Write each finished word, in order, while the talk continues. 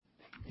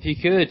If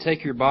you could,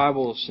 take your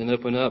Bibles and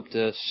open up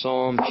to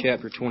Psalm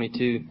chapter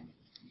 22.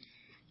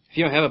 If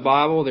you don't have a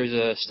Bible, there's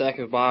a stack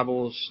of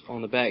Bibles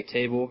on the back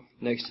table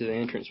next to the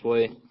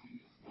entranceway.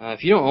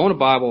 If you don't own a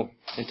Bible,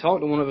 then talk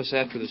to one of us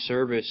after the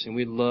service, and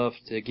we'd love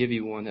to give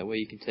you one. That way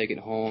you can take it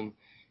home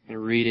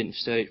and read it and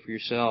study it for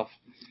yourself.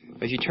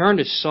 As you turn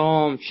to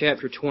Psalm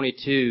chapter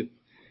 22,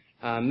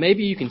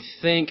 maybe you can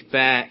think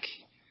back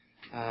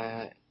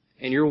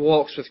in your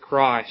walks with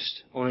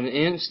Christ on an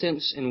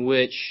instance in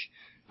which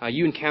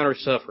you encountered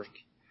suffering.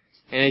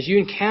 And as you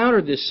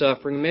encountered this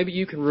suffering, maybe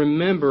you can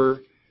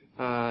remember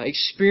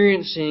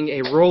experiencing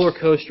a roller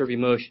coaster of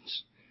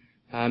emotions.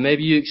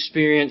 Maybe you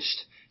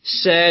experienced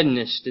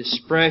sadness,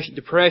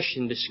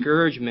 depression,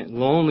 discouragement,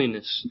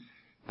 loneliness.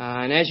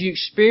 And as you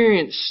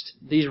experienced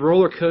these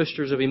roller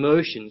coasters of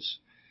emotions,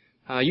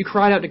 you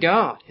cried out to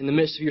God in the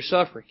midst of your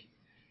suffering.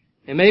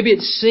 And maybe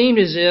it seemed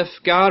as if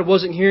God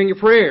wasn't hearing your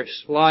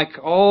prayers, like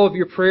all of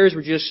your prayers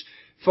were just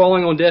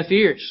falling on deaf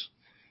ears.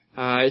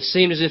 It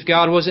seemed as if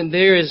God wasn't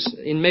there,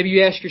 and maybe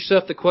you ask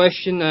yourself the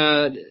question,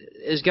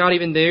 is God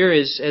even there?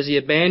 Has He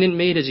abandoned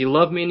me? Does He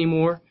love me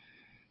anymore?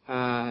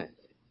 And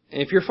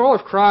if you're a follower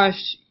of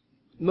Christ,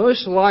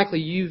 most likely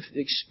you've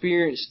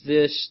experienced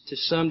this to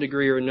some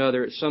degree or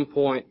another at some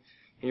point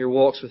in your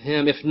walks with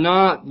Him. If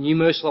not, you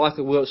most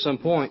likely will at some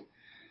point.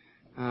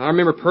 I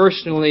remember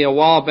personally a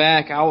while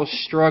back I was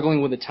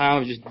struggling with a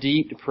time of just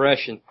deep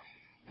depression,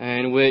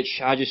 in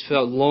which I just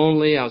felt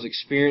lonely. I was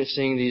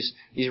experiencing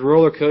these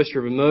roller coaster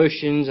of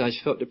emotions. I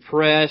just felt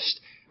depressed.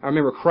 I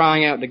remember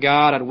crying out to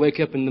God. I'd wake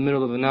up in the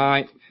middle of the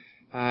night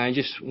and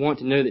just want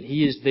to know that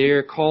He is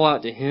there, call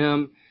out to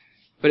Him.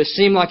 But it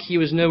seemed like He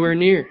was nowhere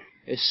near.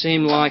 It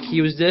seemed like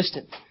He was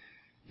distant.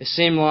 It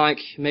seemed like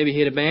maybe He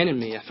had abandoned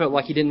me. I felt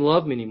like He didn't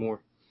love me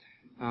anymore.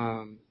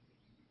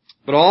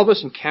 But all of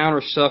us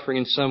encounter suffering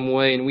in some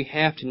way, and we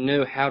have to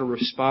know how to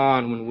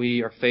respond when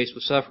we are faced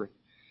with suffering.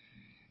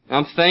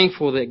 I'm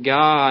thankful that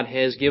God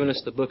has given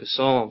us the book of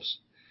Psalms.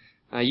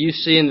 You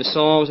see in the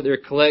Psalms that there are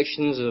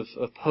collections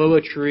of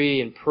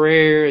poetry and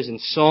prayers and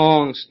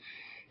songs.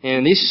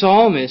 And these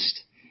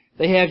psalmists,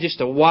 they have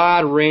just a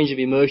wide range of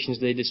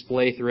emotions they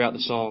display throughout the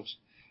Psalms.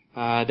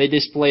 They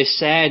display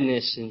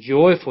sadness and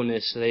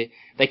joyfulness.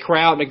 They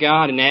cry out to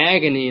God in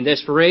agony and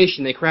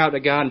desperation. They cry out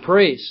to God in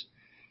praise.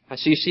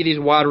 So you see these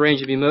wide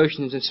range of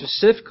emotions. And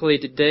specifically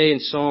today in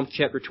Psalm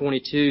chapter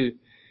 22,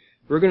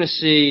 we're going to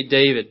see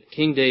David,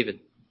 King David,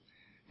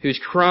 who's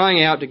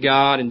crying out to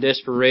God in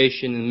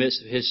desperation in the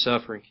midst of his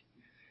suffering.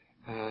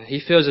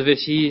 He feels as if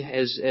he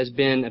has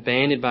been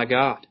abandoned by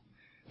God.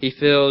 He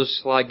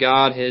feels like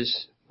God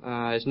is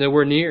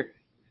nowhere near.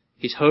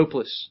 He's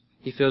hopeless.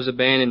 He feels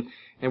abandoned.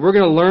 And we're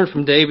going to learn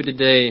from David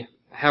today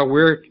how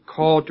we're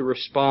called to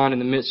respond in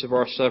the midst of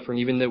our suffering,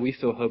 even though we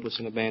feel hopeless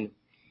and abandoned.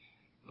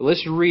 But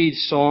let's read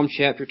Psalm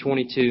chapter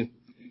 22,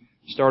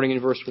 starting in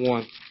verse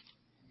 1.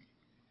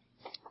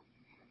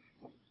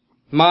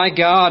 My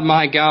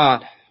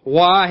God,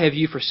 why have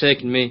you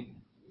forsaken me?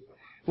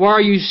 Why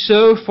are you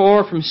so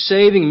far from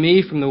saving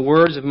me from the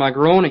words of my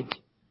groaning?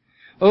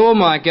 Oh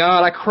my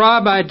God, I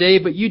cry by day,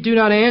 but you do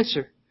not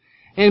answer,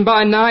 and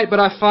by night, but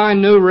I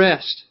find no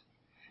rest.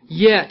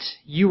 Yet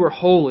you are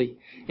holy,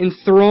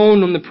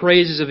 enthroned on the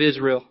praises of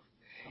Israel.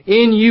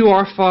 In you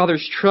our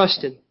fathers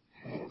trusted.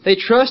 They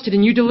trusted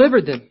and you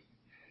delivered them.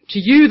 To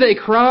you they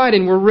cried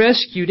and were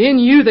rescued. In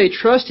you they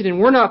trusted and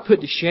were not put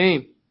to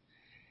shame.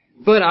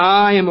 But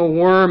I am a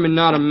worm and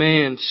not a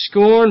man,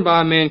 scorned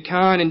by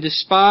mankind and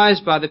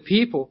despised by the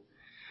people.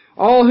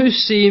 All who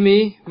see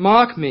me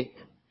mock me.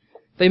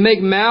 They make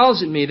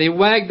mouths at me. They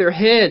wag their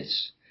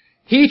heads.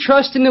 He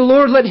trusts in the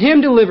Lord. Let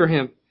Him deliver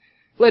him.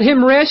 Let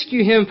Him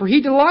rescue him, for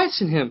He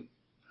delights in him.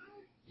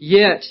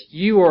 Yet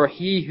you are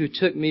He who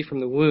took me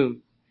from the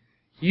womb.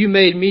 You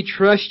made me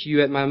trust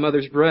you at my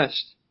mother's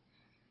breast.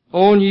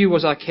 On you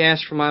was I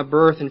cast from my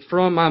birth, and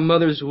from my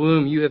mother's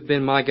womb you have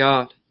been my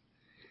God.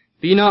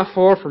 Be not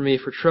far from me,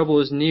 for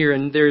trouble is near,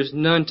 and there is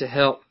none to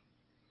help.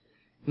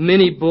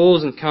 Many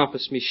bulls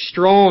encompass me.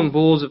 Strong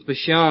bulls of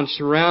Bashan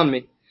surround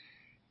me.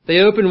 They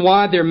open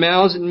wide their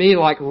mouths at me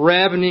like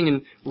ravening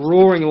and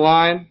roaring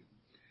lion.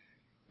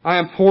 I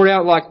am poured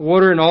out like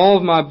water, and all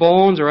of my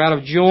bones are out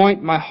of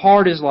joint. My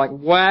heart is like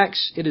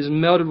wax. It is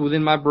melted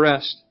within my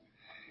breast.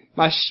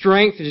 My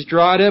strength is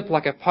dried up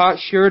like a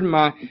potsherd, and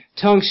my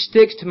tongue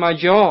sticks to my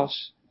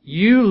jaws.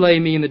 You lay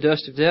me in the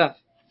dust of death.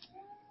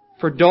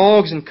 For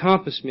dogs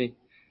encompass me.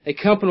 A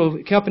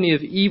company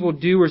of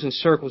evildoers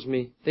encircles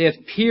me. They have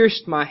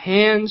pierced my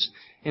hands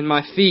and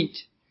my feet.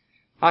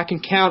 I can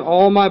count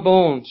all my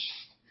bones.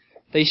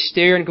 They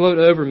stare and gloat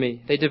over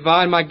me. They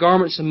divide my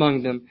garments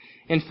among them,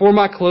 and for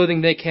my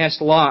clothing they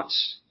cast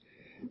lots.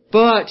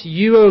 But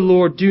you, O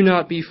Lord, do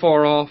not be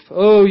far off.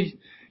 O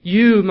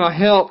you, my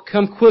help,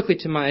 come quickly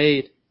to my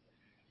aid.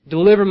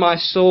 Deliver my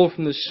soul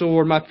from the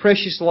sword, my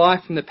precious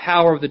life from the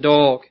power of the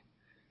dog.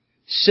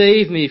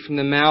 Save me from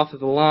the mouth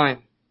of the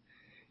lion.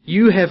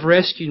 You have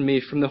rescued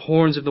me from the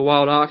horns of the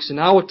wild oxen.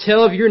 I will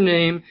tell of your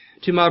name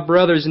to my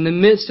brothers. In the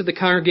midst of the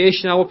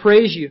congregation I will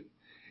praise you.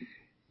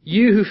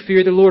 You who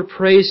fear the Lord,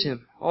 praise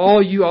Him.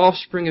 All you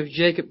offspring of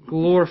Jacob,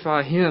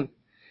 glorify Him.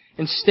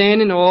 And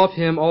stand in awe of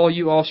Him, all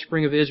you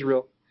offspring of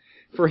Israel.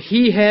 For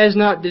He has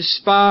not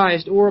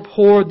despised or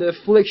abhorred the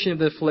affliction of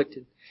the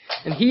afflicted.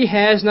 And He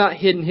has not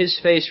hidden His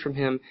face from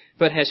him,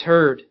 but has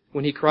heard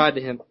when he cried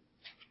to Him.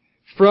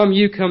 From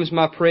you comes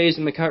my praise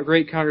in the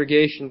great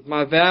congregation.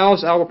 My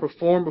vows I will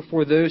perform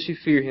before those who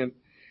fear Him.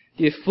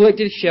 The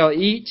afflicted shall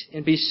eat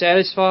and be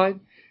satisfied.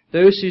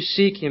 Those who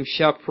seek Him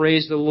shall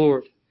praise the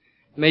Lord.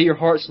 May your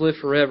hearts live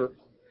forever.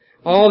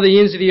 All the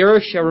ends of the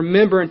earth shall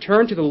remember and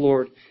turn to the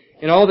Lord,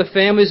 and all the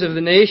families of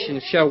the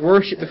nations shall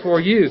worship before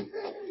you.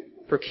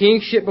 For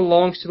kingship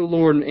belongs to the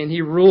Lord, and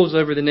He rules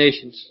over the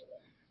nations.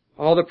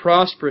 All the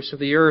prosperous of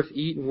the earth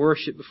eat and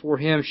worship before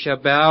Him shall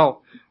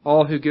bow,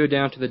 all who go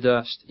down to the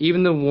dust,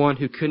 even the one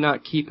who could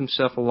not keep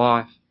himself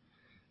alive.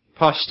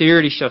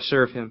 Posterity shall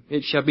serve Him.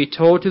 It shall be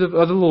told of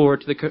the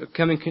Lord to the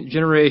coming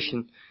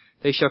generation.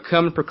 They shall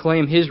come and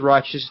proclaim His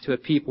righteousness to a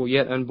people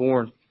yet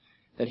unborn,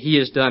 that He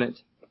has done it.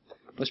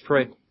 Let's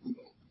pray.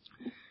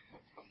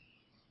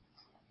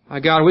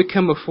 God, we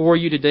come before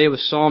You today with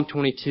Psalm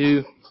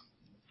 22.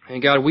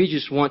 And God, we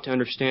just want to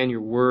understand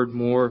Your Word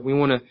more. We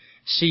want to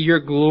see Your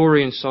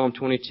glory in Psalm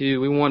 22.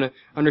 We want to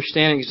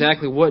understand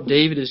exactly what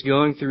David is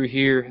going through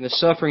here and the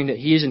suffering that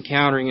he is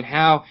encountering and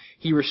how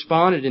he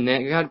responded in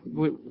that. God,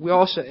 we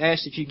also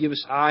ask that You give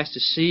us eyes to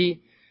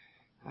see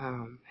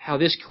how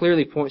this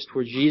clearly points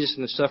toward Jesus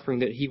and the suffering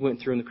that He went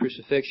through in the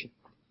crucifixion.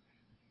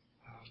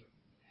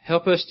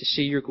 Help us to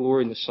see Your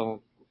glory in the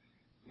psalm.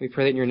 We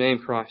pray that in Your name,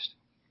 Christ.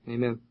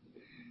 Amen.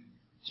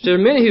 So there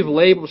are many who've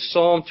labeled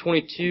Psalm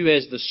 22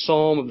 as the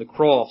Psalm of the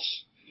Cross,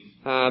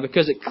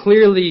 because it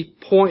clearly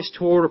points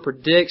toward or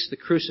predicts the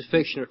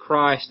crucifixion of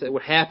Christ that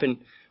would happen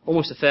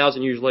almost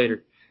 1,000 years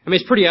later. I mean,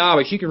 it's pretty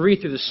obvious. You can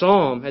read through the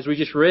Psalm, as we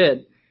just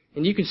read,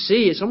 and you can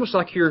see it's almost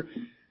like you're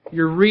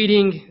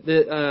reading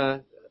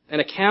an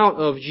account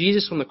of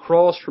Jesus on the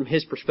cross from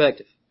His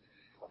perspective.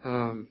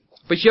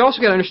 But you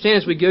also got to understand,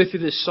 as we go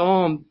through this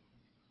Psalm,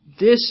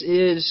 this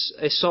is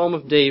a Psalm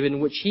of David in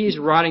which he is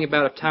writing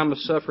about a time of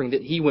suffering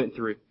that he went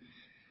through.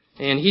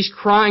 And he's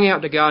crying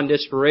out to God in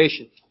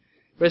desperation.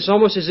 But it's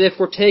almost as if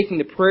we're taking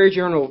the prayer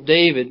journal of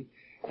David,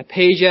 a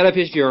page out of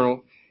his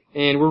journal,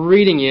 and we're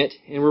reading it,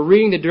 and we're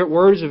reading the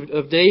words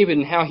of David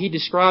and how he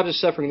describes the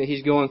suffering that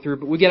he's going through.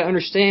 But we've got to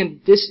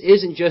understand this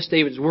isn't just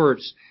David's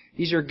words.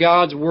 These are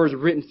God's words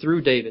written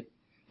through David.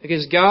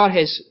 Because God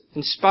has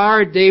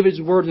inspired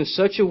David's words in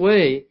such a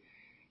way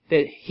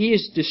that he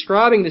is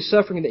describing the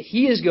suffering that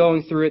he is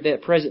going through at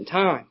that present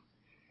time.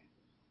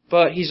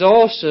 But he's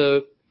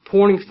also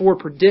pointing forward,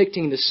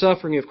 predicting the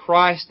suffering of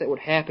Christ that would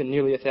happen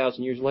nearly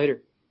 1,000 years later.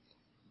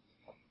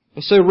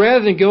 And so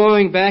rather than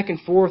going back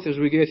and forth as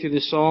we go through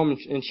this psalm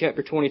in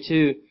chapter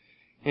 22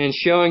 and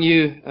showing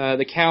you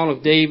the account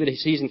of David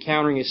as he's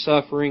encountering his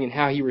suffering and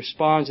how he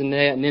responds in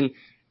that, and then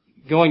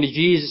going to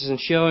Jesus and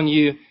showing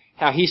you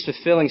how he's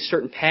fulfilling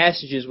certain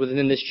passages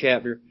within this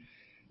chapter,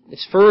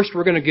 is first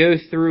we're going to go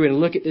through and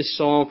look at this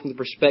psalm from the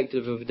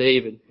perspective of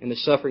David and the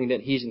suffering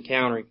that he's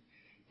encountering.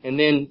 And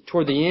then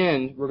toward the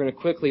end, we're going to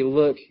quickly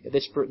look at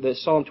the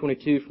Psalm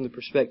 22 from the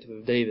perspective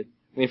of David.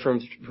 From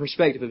the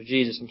perspective of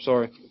Jesus, I'm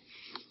sorry.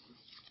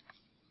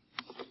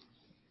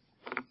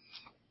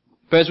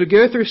 But as we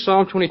go through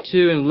Psalm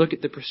 22 and look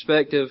at the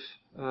perspective,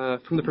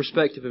 from the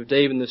perspective of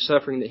David and the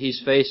suffering that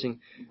he's facing,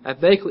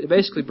 I've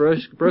basically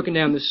broken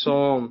down this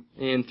psalm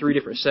in 3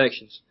 different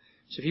sections.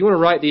 So if you want to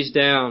write these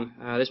down,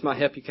 this might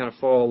help you kind of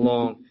follow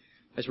along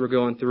as we're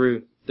going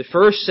through. The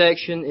first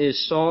section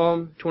is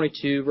Psalm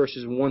 22,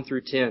 verses 1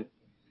 through 10.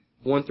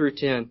 1 through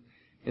 10.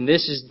 And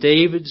this is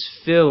David's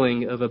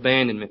feeling of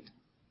abandonment.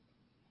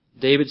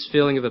 David's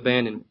feeling of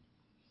abandonment.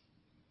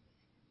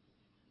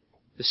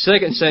 The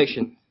second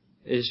section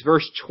is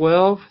verse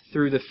 12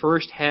 through the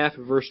first half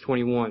of verse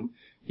 21.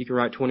 You can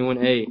write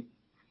 21a.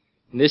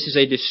 And this is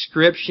a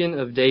description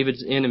of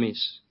David's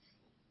enemies.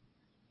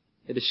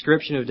 A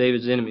description of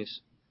David's enemies.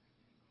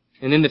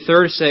 And then the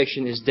third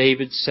section is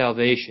David's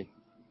salvation.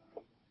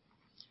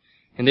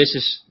 And this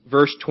is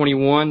verse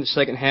 21, the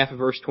second half of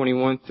verse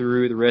 21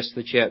 through the rest of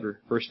the chapter,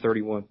 verse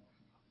 31.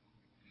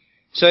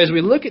 So as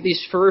we look at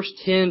these first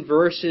 10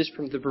 verses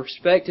from the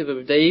perspective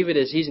of David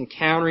as he's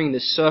encountering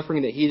this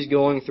suffering that he's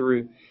going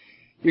through,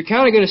 you're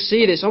kind of going to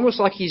see this almost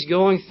like he's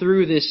going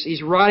through this,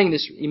 he's riding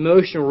this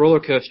emotional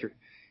roller coaster.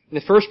 In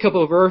the first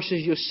couple of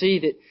verses, you'll see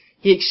that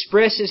he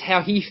expresses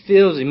how he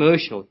feels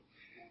emotionally.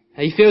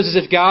 He feels as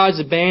if God's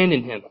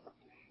abandoned him.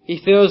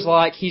 He feels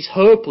like he's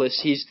hopeless.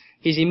 He's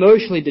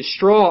emotionally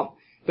distraught.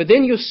 But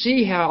then you'll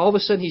see how all of a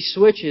sudden he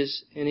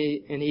switches and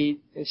he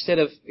instead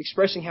of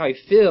expressing how he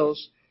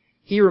feels,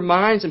 he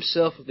reminds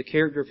himself of the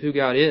character of who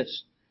God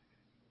is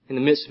in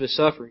the midst of his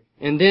suffering.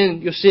 And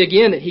then you'll see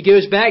again that he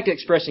goes back to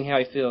expressing how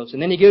he feels.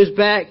 And then he goes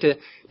back to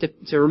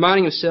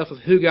reminding himself of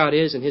who God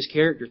is and His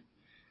character.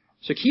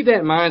 So keep that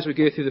in mind as we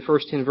go through the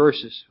first 10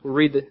 verses. We'll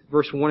read the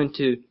verse 1 and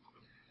 2.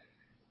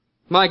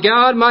 My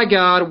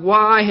God,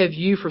 why have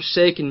you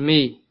forsaken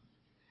me?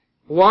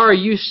 Why are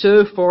you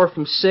so far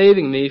from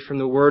saving me from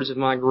the words of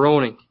my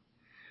groaning?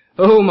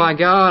 Oh my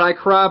God, I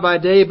cry by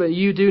day, but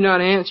you do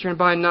not answer, and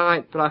by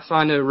night, but I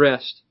find no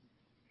rest.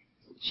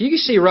 So you can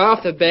see right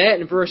off the bat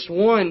in verse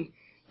 1,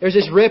 there's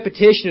this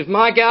repetition of,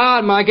 my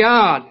God,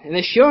 and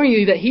it's showing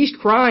you that he's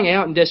crying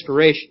out in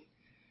desperation.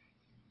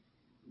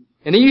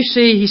 And then you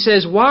see, he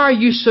says, why are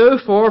you so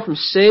far from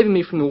saving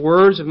me from the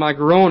words of my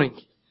groaning?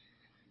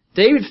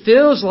 David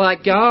feels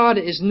like God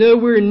is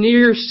nowhere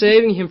near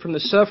saving him from the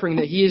suffering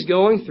that he is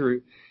going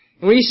through.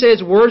 And when he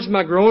says words of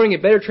my groaning, a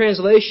better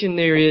translation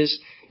there is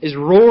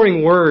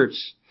roaring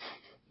words.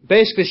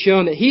 Basically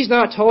showing that he's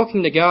not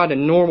talking to God in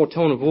a normal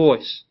tone of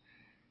voice.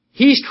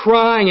 He's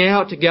crying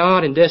out to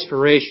God in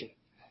desperation.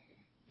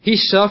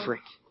 He's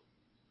suffering.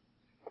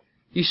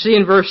 You see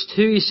in verse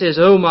 2, he says,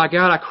 oh my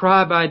God, I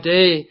cry by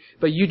day,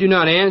 but you do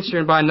not answer,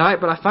 and by night,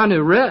 but I find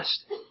no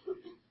rest.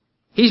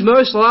 He's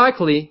most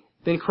likely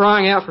been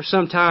crying out for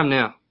some time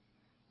now.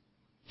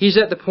 He's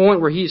at the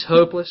point where he's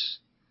hopeless,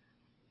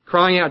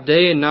 crying out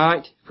day and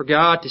night for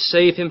God to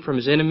save him from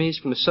his enemies,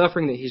 from the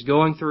suffering that he's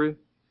going through.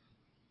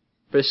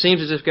 But it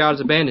seems as if God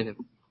has abandoned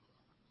him.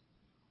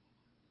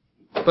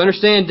 But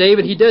understand,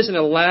 David, he doesn't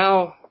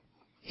allow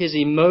his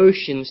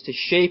emotions to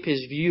shape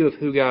his view of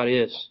who God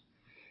is.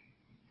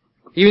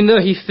 Even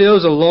though he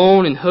feels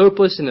alone and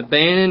hopeless and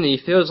abandoned, and he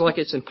feels like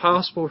it's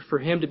impossible for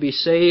him to be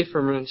saved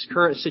from his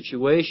current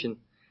situation,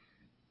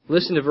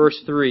 listen to verse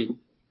 3.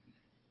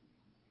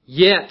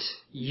 Yet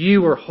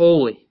you are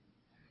holy,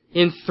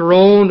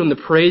 enthroned on the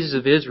praises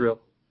of Israel.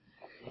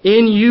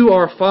 In you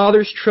our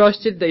fathers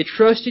trusted, they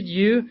trusted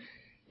you,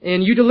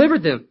 and you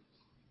delivered them.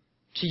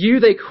 To you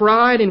they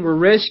cried and were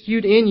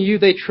rescued. In you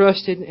they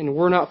trusted and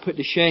were not put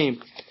to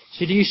shame.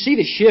 So do you see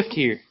the shift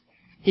here?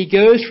 He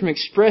goes from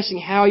expressing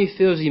how he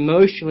feels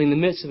emotionally in the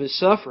midst of his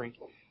suffering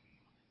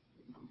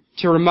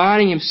to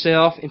reminding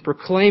himself and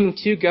proclaiming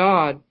to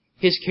God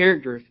his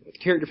character, the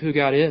character of who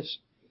God is.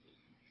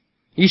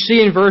 You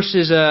see in verse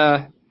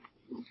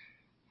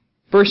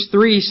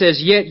 3 he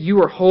says, yet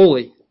you are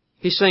holy.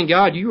 He's saying,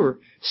 God, you are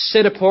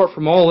set apart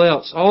from all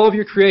else. All of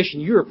your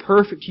creation, you are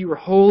perfect, you are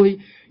holy,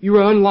 you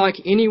are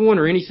unlike anyone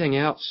or anything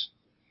else.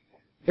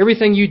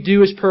 Everything you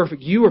do is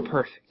perfect. You are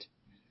perfect.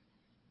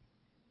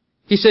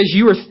 He says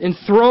you are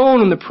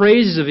enthroned on the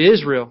praises of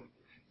Israel.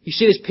 You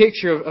see this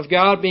picture of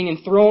God being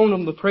enthroned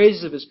on the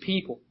praises of His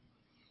people.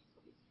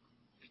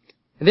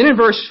 And then in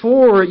verse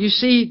 4, you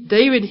see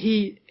David,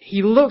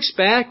 he looks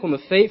back on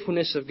the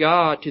faithfulness of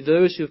God to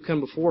those who have come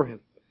before him.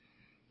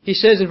 He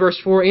says in verse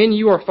 4, in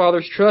you our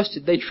fathers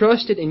trusted. They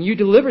trusted and you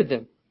delivered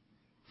them.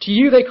 To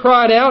you they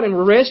cried out and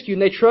were rescued,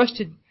 and they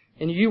trusted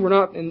and you were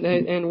not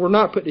and were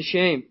not put to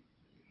shame.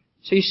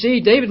 So you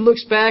see, David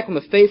looks back on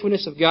the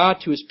faithfulness of God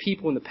to His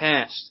people in the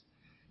past.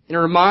 And it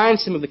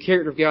reminds him of the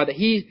character of God,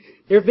 that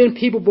there have been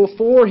people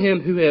before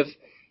him who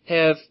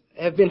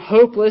have been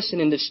hopeless and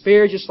in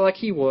despair just like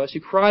he was, who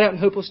cried out in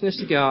hopelessness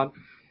to God,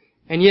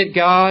 and yet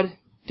God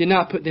did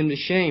not put them to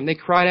shame. They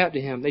cried out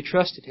to Him, they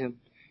trusted Him,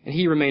 and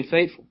He remained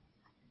faithful.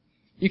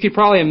 You could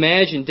probably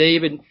imagine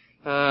David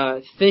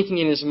thinking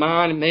in his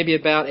mind maybe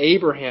about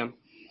Abraham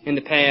in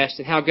the past,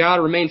 and how God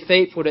remained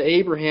faithful to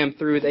Abraham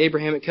through the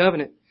Abrahamic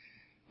covenant.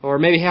 Or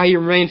maybe how He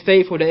remained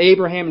faithful to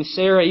Abraham and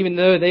Sarah even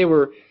though they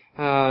were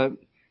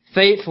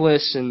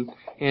faithless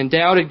and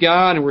doubted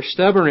God and were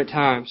stubborn at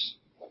times.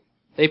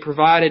 They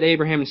provided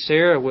Abraham and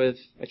Sarah with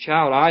a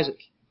child, Isaac.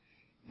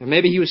 And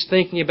maybe he was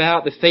thinking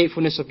about the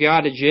faithfulness of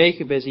God to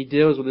Jacob as he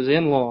deals with his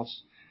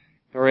in-laws,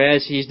 or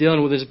as he's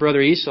dealing with his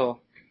brother Esau.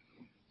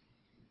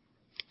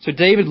 So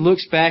David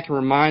looks back and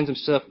reminds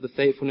himself of the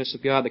faithfulness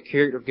of God, the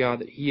character of God,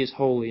 that He is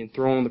holy,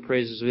 enthroned on the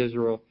praises of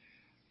Israel,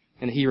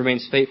 and that He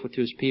remains faithful to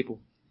His people.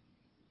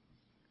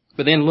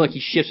 But then look, he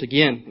shifts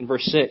again in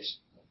verse 6.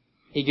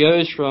 He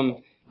goes from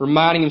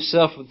reminding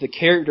himself of the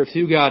character of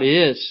who God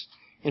is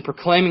and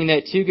proclaiming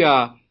that to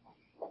God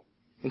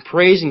and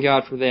praising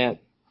God for that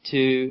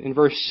to, in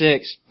verse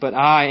 6, but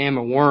I am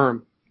a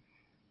worm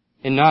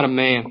and not a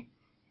man,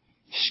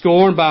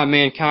 scorned by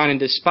mankind and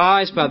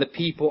despised by the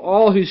people.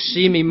 All who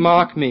see me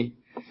mock me.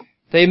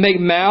 They make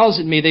mouths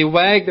at me. They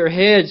wag their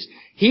heads.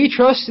 He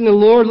trusts in the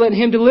Lord. Let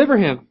Him deliver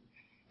him.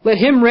 Let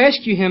Him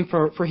rescue him,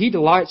 for He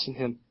delights in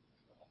him.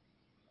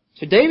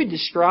 So David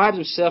describes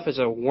himself as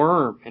a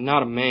worm and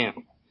not a man.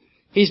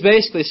 He's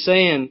basically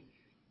saying,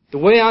 the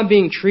way I'm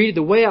being treated,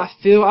 the way I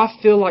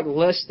feel like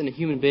less than a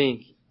human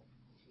being.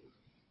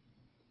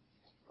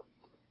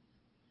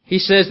 He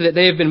says that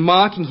they have been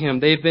mocking him.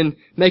 They've been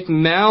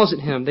making mouths at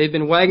him. They've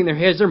been wagging their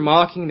heads. They're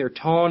mocking. They're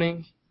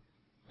taunting.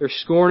 They're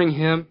scorning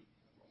him.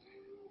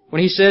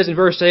 When he says in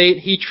verse 8,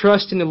 he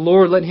trusts in the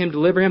Lord, let Him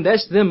deliver him,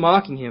 that's them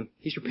mocking him.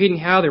 He's repeating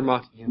how they're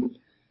mocking him.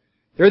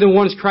 They're the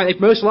ones crying. They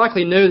most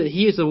likely know that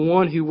he is the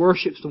one who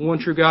worships the one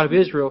true God of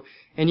Israel,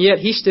 and yet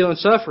he's still in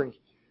suffering.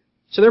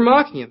 So they're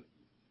mocking him.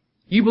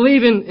 You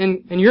believe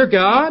in your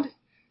God?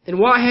 Then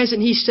why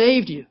hasn't He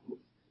saved you?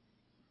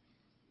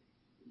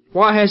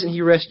 Why hasn't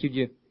He rescued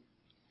you?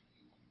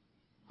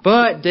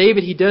 But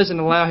David, he doesn't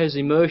allow his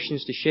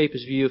emotions to shape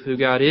his view of who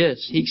God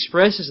is. He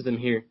expresses them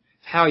here,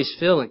 how he's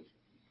feeling.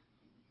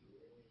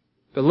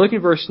 But look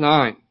at verse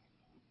 9.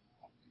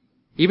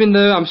 Even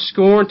though I'm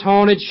scorned,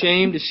 taunted,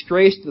 shamed,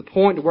 disgraced to the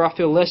point to where I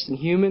feel less than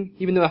human,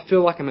 even though I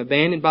feel like I'm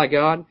abandoned by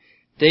God,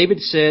 David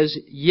says,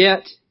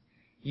 "Yet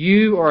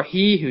you are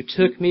He who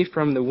took me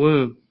from the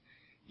womb.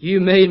 You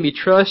made me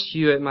trust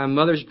you at my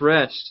mother's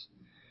breast.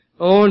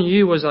 On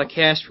you was I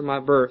cast from my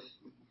birth.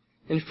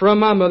 And from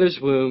my mother's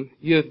womb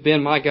you have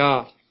been my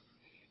God.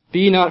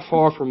 Be not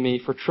far from me,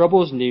 for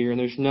trouble is near and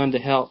there's none to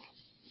help."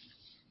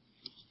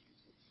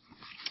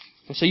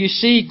 And so you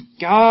see,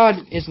 God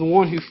is the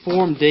one who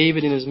formed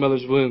David in his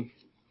mother's womb.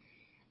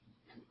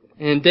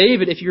 And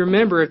David, if you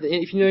remember,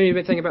 if you know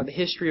anything about the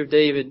history of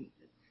David,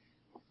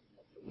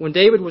 when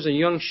David was a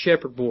young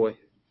shepherd boy,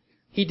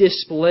 he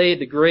displayed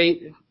the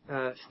great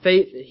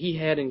faith that he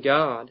had in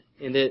God,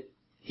 and that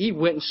he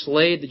went and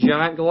slayed the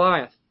giant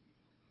Goliath.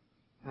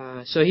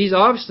 So he's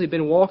obviously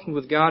been walking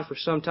with God for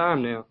some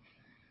time now.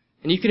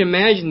 And you can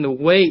imagine the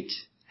weight,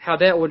 how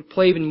that would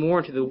play even more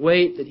into the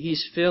weight that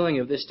he's feeling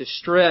of this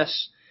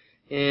distress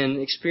and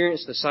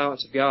experience the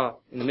silence of God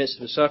in the midst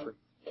of his suffering.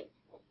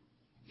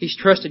 He's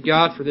trusted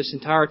God for this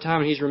entire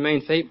time and he's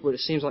remained faithful, but it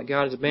seems like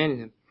God has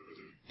abandoned him.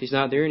 He's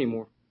not there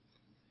anymore.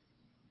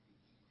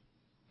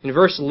 In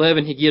verse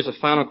 11, he gives a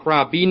final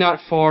cry, "Be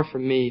not far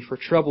from me, for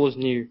trouble is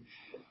near."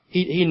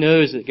 He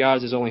knows that God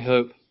is his only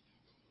hope.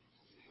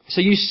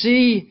 So you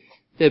see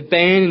the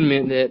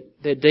abandonment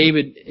that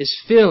David is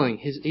feeling.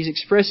 He's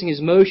expressing his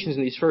emotions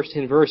in these first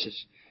 10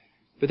 verses.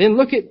 But then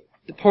look at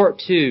part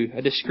 2,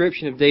 a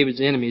description of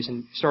David's enemies,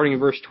 and starting in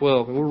verse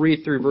 12, and we'll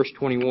read through verse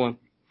 21.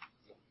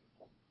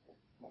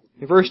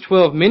 In verse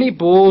 12, "Many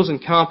bulls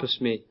encompass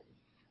me.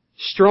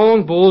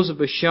 Strong bulls of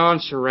Bashan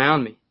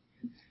surround me.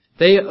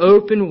 They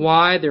open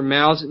wide their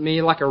mouths at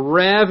me like a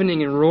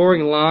ravening and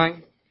roaring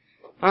lion.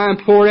 I am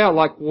poured out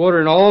like water,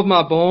 and all of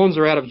my bones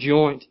are out of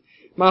joint.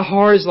 My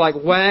heart is like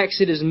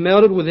wax, it is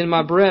melted within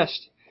my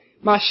breast.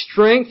 My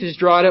strength is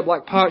dried up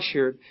like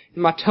potsherd,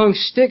 and my tongue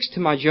sticks to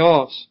my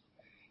jaws.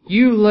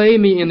 You lay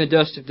me in the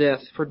dust of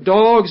death, for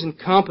dogs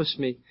encompass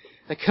me.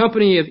 A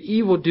company of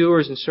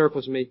evildoers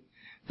encircles me.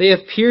 They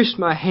have pierced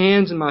my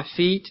hands and my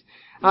feet.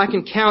 I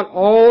can count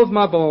all of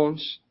my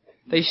bones.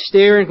 They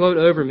stare and gloat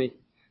over me.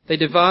 They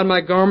divide my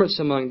garments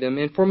among them,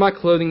 and for my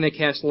clothing they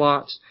cast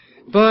lots.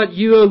 But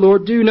you, O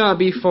Lord, do not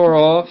be far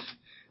off.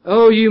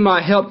 O you,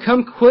 my help,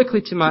 come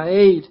quickly to my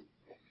aid.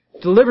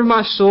 Deliver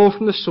my soul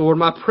from the sword,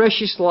 my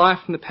precious life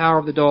from the power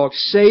of the dog.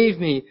 Save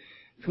me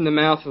from the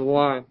mouth of the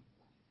lion."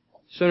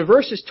 So in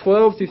verses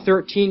 12 through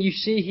 13, you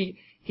see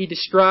he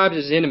describes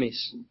his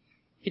enemies.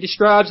 He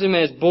describes them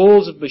as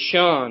bulls of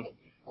Bashan,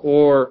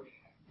 or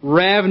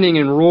ravening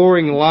and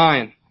roaring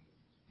lion.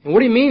 And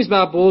what he means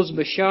by bulls of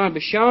Bashan,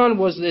 Bashan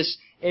was this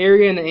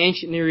area in the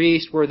ancient Near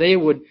East where they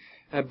would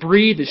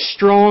breed the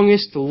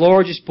strongest, the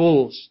largest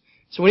bulls.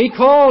 So when he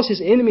calls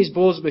his enemies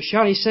bulls of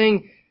Bashan, he's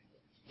saying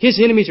his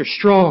enemies are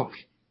strong.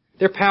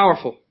 They're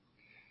powerful.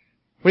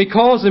 When he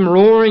calls them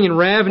roaring and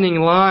ravening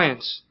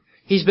lions,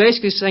 he's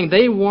basically saying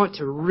they want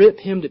to rip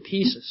him to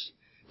pieces.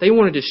 They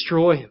want to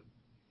destroy him.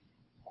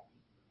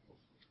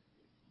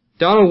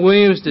 Donald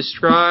Williams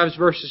describes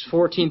verses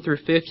 14 through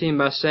 15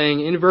 by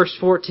saying, in verse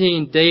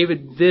 14,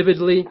 David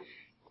vividly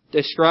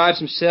describes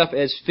himself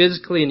as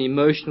physically and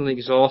emotionally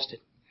exhausted.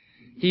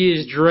 He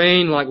is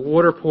drained like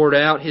water poured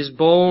out. His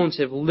bones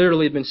have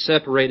literally been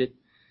separated.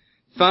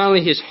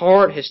 Finally, his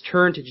heart has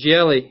turned to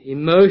jelly.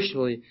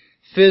 Emotionally,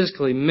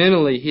 physically,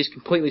 mentally, he's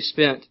completely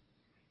spent.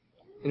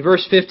 In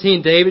verse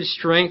 15, David's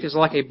strength is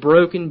like a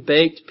broken,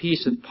 baked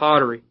piece of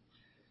pottery.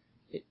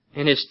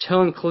 And his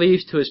tongue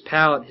cleaves to his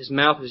palate. His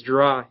mouth is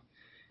dry.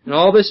 And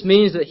all this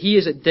means that he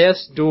is at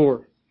death's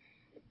door.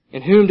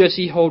 And whom does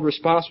he hold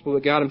responsible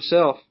but God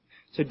himself?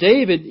 So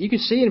David, you can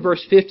see in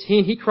verse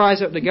 15, he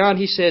cries out to God and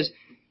he says,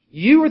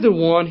 "You are the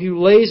one who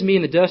lays me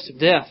in the dust of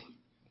death."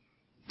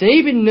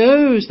 David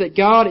knows that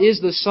God is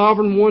the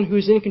sovereign one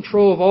who's in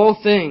control of all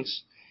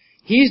things.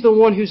 He's the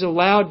one who's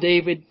allowed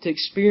David to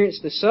experience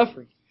the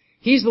suffering.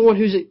 He's the one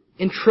who's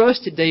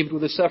entrusted David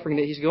with the suffering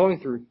that he's going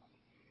through.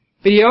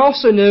 But he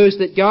also knows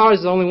that God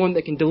is the only one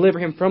that can deliver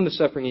him from the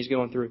suffering he's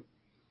going through.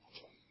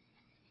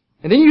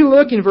 And then you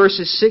look in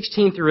verses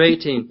 16 through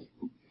 18.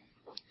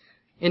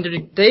 And to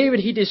David,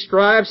 he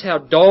describes how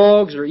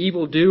dogs or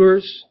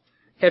evildoers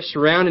have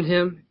surrounded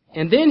him.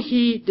 And then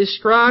he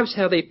describes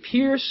how they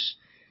pierce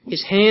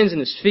his hands and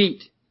his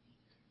feet.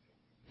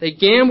 They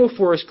gamble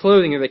for his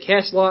clothing, or they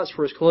cast lots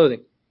for his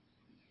clothing.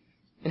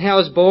 And how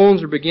his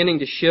bones are beginning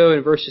to show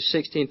in verses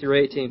 16 through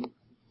 18.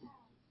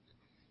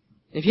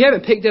 If you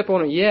haven't picked up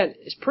on it yet,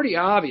 it's pretty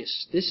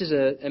obvious. This is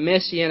a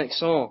messianic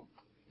song.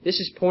 This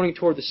is pointing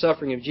toward the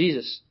suffering of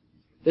Jesus.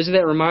 Doesn't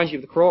that remind you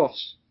of the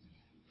cross?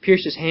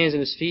 Pierced his hands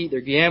and his feet. They're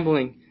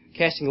gambling,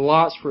 casting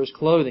lots for his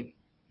clothing.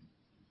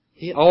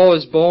 All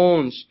his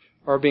bones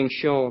are being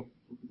shown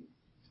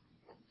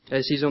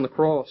as he's on the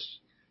cross.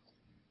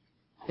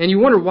 And you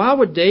wonder, why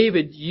would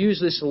David use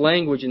this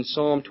language in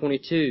Psalm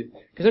 22?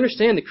 Because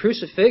understand, the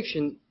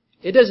crucifixion,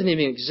 it doesn't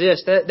even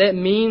exist. That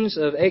means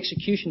of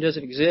execution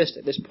doesn't exist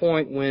at this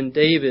point when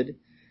David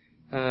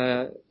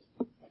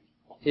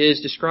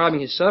is describing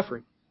his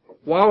suffering.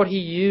 Why would he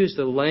use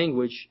the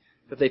language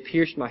but they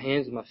pierced my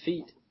hands and my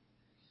feet.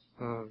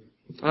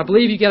 I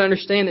believe you got to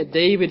understand that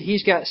David,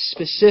 he's got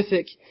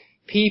specific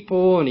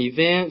people and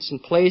events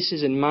and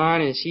places in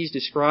mind as he's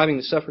describing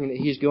the suffering that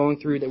he's going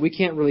through, that we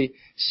can't really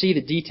see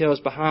the details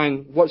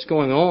behind what's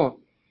going on.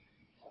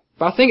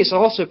 But I think it's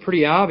also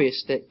pretty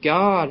obvious that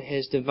God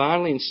has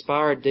divinely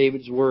inspired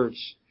David's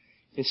words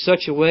in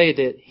such a way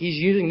that he's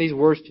using these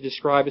words to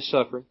describe his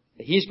suffering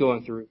that he's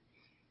going through.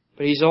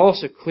 But he's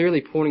also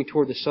clearly pointing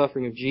toward the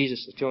suffering of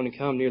Jesus that's going to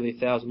come nearly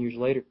 1,000 years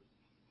later.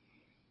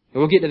 And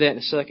we'll get to that in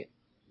a second.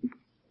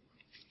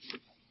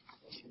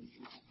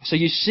 So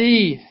you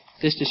see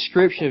this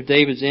description of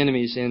David's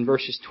enemies in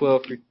verses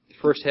 12 through the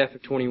first half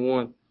of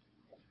 21.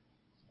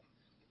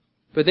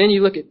 But then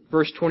you look at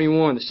verse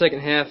 21, the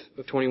second half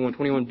of 21,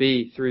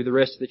 21b, through the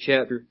rest of the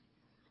chapter.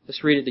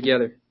 Let's read it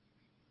together.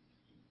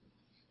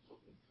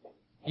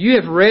 You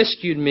have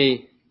rescued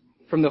me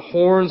from the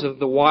horns of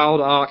the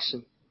wild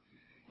oxen.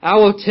 I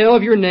will tell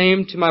of your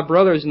name to my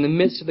brothers in the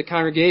midst of the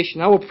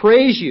congregation. I will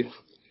praise you.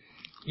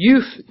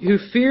 You who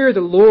fear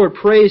the Lord,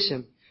 praise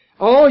Him.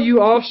 All you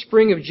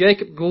offspring of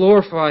Jacob,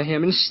 glorify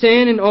Him, and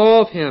stand in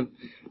awe of Him,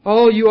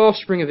 all you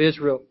offspring of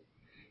Israel.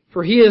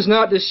 For He has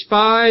not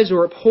despised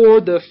or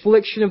abhorred the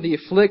affliction of the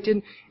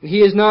afflicted, and He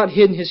has not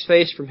hidden His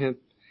face from him,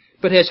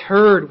 but has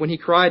heard when he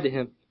cried to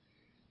Him.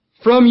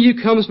 From you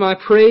comes my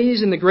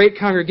praise in the great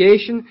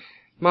congregation.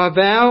 My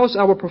vows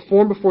I will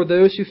perform before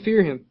those who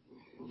fear Him.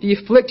 The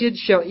afflicted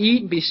shall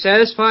eat and be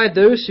satisfied.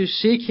 Those who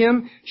seek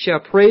Him shall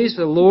praise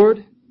the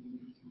Lord.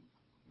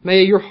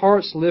 May your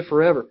hearts live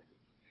forever.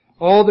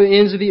 All the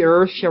ends of the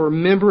earth shall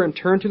remember and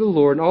turn to the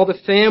Lord, and all the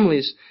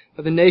families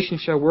of the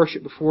nations shall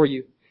worship before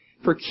you.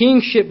 For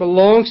kingship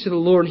belongs to the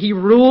Lord, and He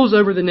rules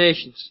over the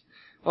nations.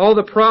 All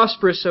the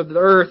prosperous of the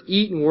earth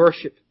eat and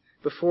worship.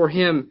 Before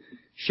Him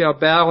shall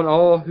bow, and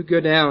all who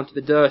go down to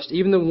the dust,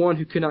 even the one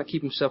who could not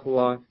keep himself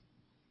alive.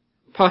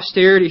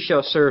 Posterity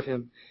shall serve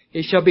Him.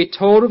 It shall be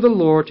told of the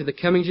Lord to the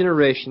coming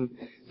generation.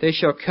 They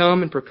shall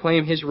come and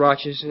proclaim His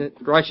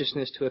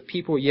righteousness to a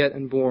people yet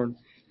unborn,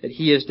 that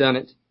He has done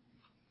it.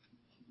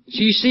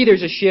 So you see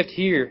there's a shift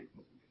here.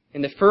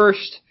 In the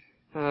first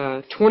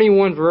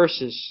 21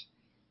 verses,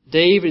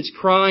 David's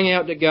crying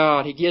out to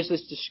God. He gives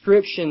this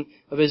description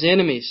of his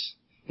enemies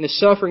and the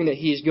suffering that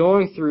he's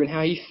going through and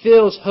how he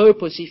feels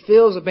hopeless, he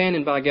feels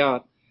abandoned by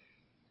God.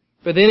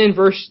 But then in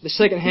the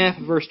second half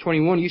of verse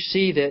 21, you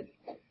see that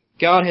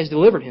God has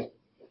delivered him.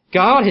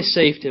 God has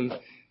saved him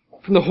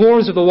from the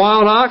horns of the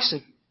wild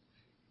oxen.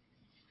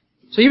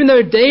 So even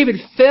though David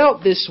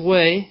felt this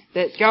way,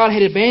 that God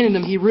had abandoned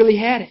him, he really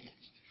had it.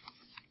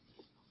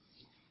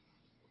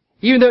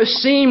 Even though it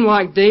seemed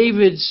like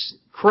David's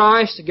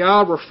cries to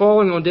God were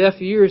falling on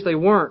deaf ears, they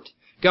weren't.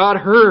 God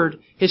heard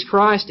his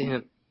cries to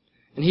Him,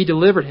 and He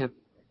delivered him.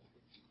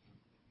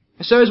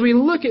 And so as we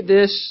look at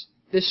this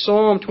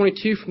Psalm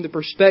 22 from the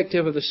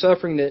perspective of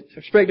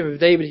of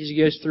David as he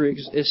goes through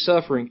his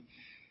suffering,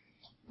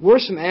 what are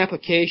some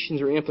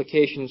applications or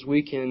implications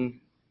we can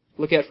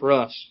look at for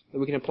us, that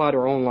we can apply to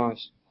our own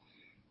lives?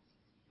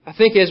 I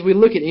think as we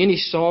look at any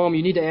psalm,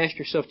 you need to ask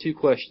yourself two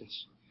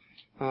questions.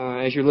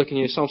 As you're looking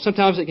at a psalm.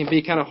 Sometimes it can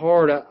be kind of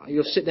hard.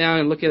 You'll sit down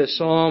and look at a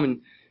psalm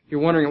and you're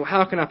wondering, well,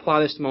 how can I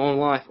apply this to my own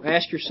life?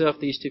 Ask yourself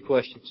these two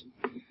questions.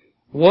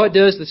 What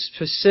does the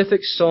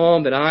specific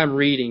psalm that I'm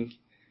reading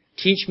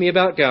teach me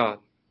about God,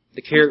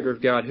 the character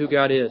of God, who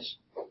God is?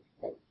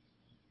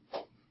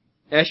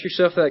 Ask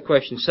yourself that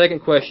question. Second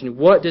question,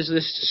 what does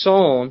this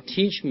psalm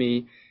teach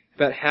me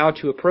about how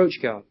to approach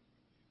God?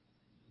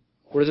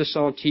 What does this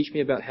psalm teach me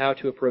about how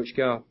to approach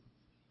God?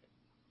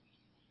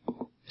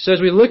 So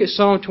as we look at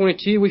Psalm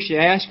 22, we should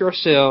ask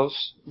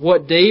ourselves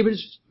what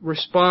David's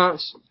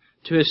response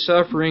to his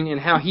suffering and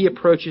how he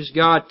approaches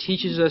God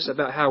teaches us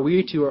about how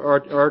we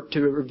are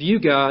to view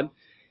God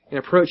and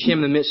approach Him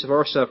in the midst of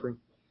our suffering.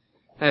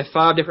 I have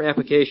 5 different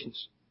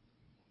applications.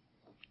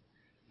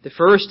 The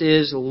first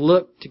is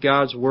look to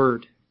God's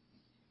Word.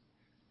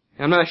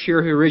 I'm not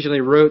sure who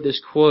originally wrote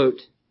this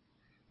quote,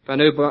 but I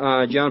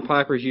know John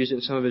Piper has used it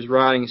in some of his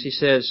writings. He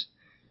says,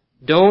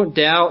 "Don't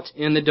doubt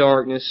in the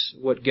darkness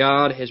what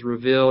God has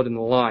revealed in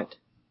the light."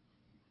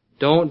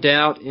 Don't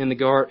doubt in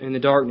the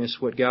darkness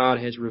what God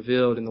has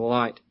revealed in the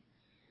light.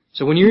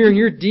 So when you're in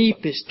your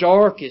deepest,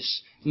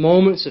 darkest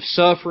moments of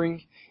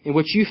suffering, in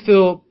which you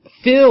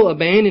feel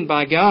abandoned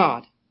by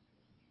God,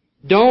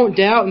 don't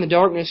doubt in the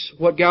darkness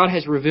what God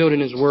has revealed in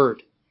His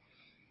Word.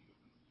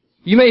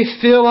 You may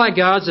feel like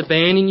God's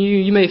abandoning you.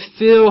 You may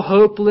feel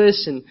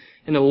hopeless and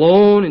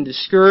alone and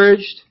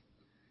discouraged.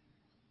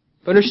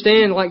 But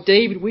understand, like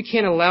David, we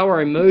can't allow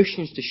our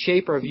emotions to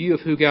shape our view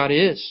of who God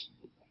is.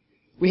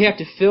 We have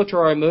to filter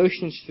our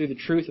emotions through the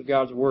truth of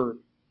God's Word.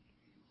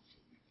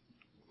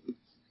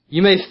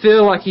 You may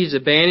feel like He's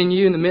abandoning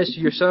you in the midst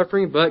of your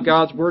suffering, but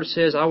God's Word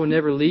says, "I will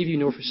never leave you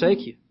nor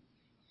forsake you."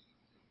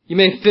 You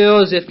may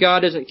feel as if God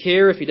doesn't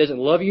care, if He doesn't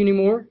love you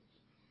anymore.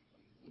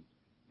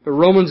 But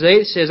Romans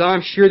 8 says, "I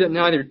am sure that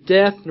neither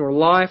death, nor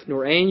life,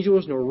 nor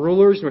angels, nor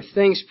rulers, nor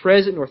things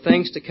present, nor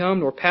things to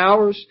come, nor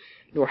powers,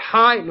 nor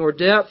height, nor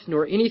depth,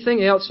 nor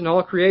anything else in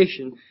all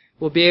creation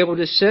will be able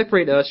to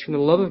separate us from the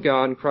love of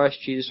God in Christ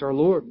Jesus our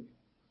Lord?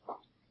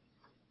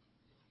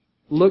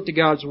 Look to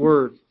God's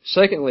Word.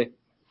 Secondly,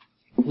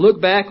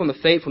 look back on the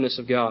faithfulness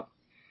of God.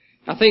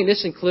 I think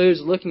this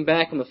includes looking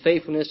back on the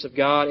faithfulness of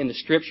God in the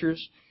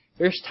Scriptures.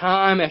 There's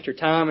time after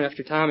time and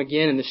after time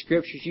again in the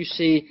Scriptures you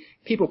see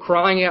people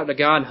crying out to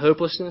God in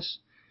hopelessness,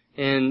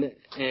 and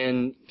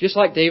just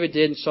like David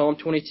did in Psalm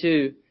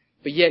 22,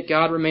 but yet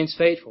God remains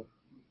faithful.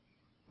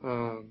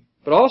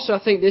 But also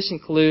I think this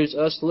includes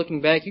us looking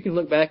back. You can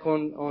look back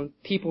on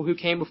people who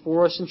came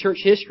before us in church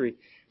history.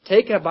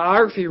 Take a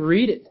biography,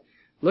 read it.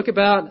 Look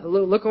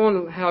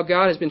on how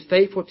God has been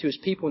faithful to His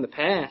people in the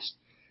past.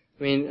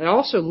 And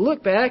also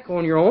look back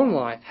on your own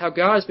life, how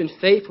God has been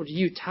faithful to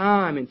you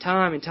time and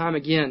time and time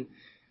again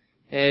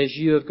as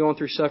you have gone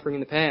through suffering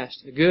in the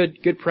past. A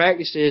good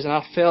practice is, and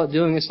I felt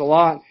doing this a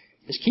lot,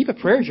 is keep a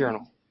prayer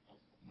journal.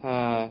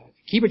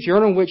 Keep a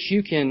journal in which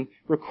you can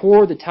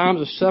record the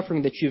times of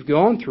suffering that you've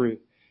gone through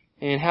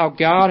and how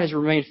God has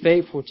remained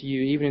faithful to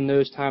you even in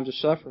those times of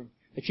suffering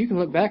that you can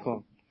look back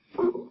on.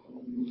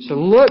 So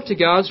look to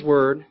God's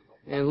Word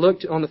and look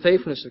on the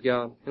faithfulness of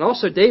God. And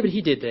also David,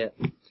 he did that.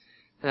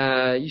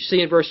 You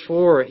see in verse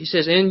 4, he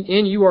says, In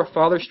you our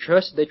fathers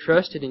trusted, they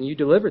trusted, and you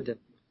delivered them.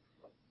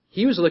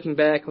 He was looking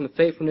back on the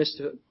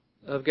faithfulness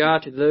of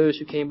God to those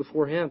who came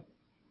before him.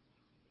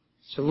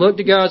 So look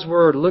to God's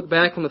Word, look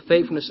back on the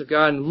faithfulness of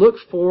God, and look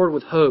forward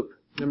with hope.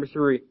 Number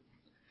 3.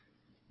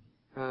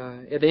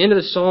 At the end of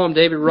the psalm,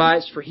 David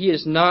writes, For he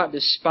has not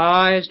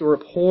despised or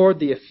abhorred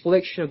the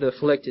affliction of the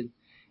afflicted,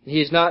 and he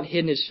has not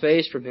hidden his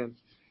face from him,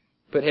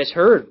 but has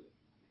heard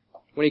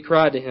when he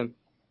cried to him.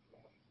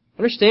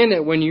 Understand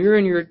that when you're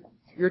in your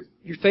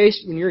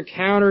face, when you're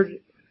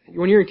encountering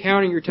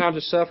your times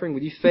of suffering,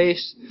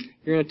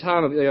 you're in a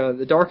time of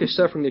the darkest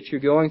suffering that you're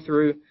going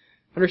through,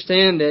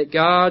 understand that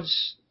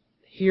God's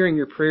hearing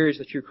your prayers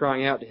that you're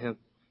crying out to Him.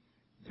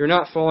 They're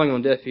not falling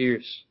on deaf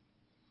ears.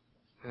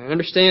 And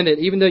understand that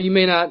even though you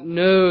may not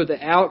know the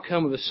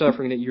outcome of the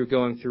suffering that you're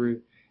going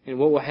through and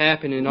what will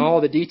happen and all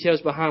the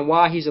details behind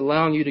why He's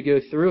allowing you to go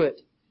through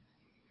it,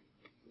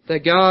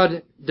 that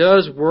God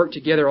does work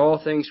together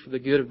all things for the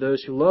good of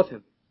those who love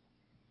Him.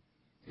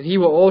 And He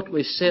will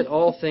ultimately set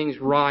all things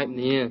right in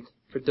the end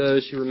for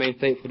those who remain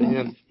faithful to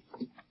Him.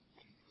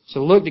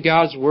 So look to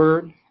God's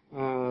Word.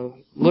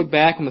 Look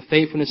back on the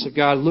faithfulness of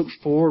God. Look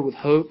forward with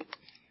hope.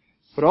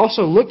 But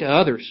also look to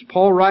others.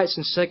 Paul writes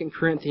in 2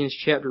 Corinthians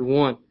chapter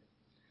 1,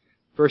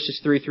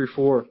 verses 3 through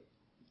 4.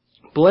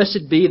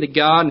 Blessed be the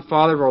God and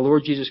Father of our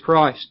Lord Jesus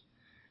Christ,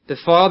 the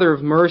Father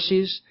of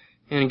mercies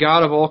and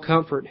God of all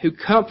comfort, who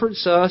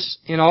comforts us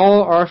in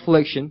all our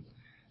affliction,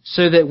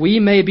 so that we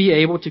may be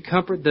able to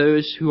comfort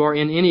those who are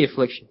in any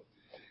affliction,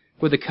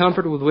 with the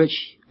comfort with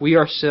which we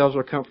ourselves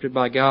are comforted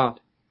by God.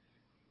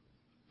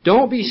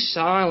 Don't be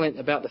silent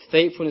about the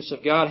faithfulness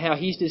of God, how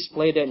He's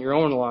displayed that in your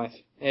own life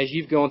as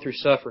you've gone through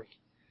suffering.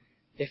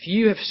 If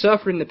you have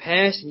suffered in the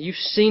past and you've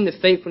seen the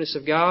faithfulness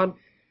of God,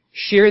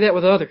 share that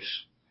with others.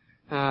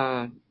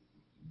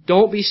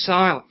 Don't be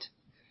silent.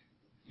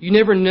 You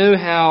never know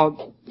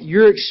how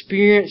your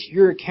experience,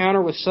 your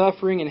encounter with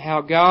suffering, and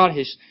how God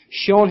has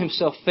shown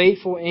Himself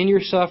faithful in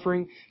your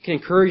suffering can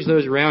encourage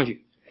those around you.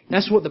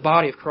 That's what the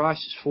body of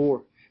Christ is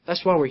for.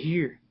 That's why we're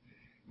here.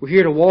 We're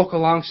here to walk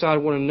alongside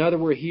one another.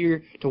 We're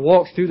here to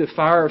walk through the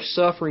fire of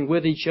suffering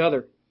with each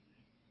other.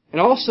 And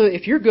also,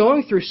 if you're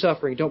going through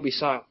suffering, don't be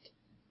silent.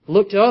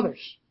 Look to others.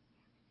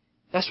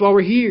 That's why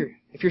we're here.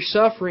 If you're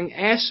suffering,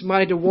 ask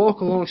somebody to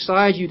walk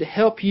alongside you, to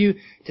help you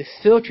to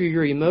filter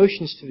your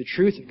emotions to the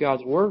truth of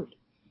God's Word,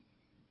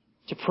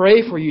 to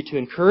pray for you, to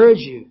encourage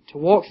you, to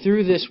walk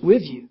through this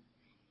with you.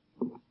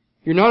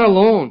 You're not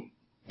alone.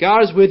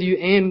 God is with you,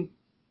 and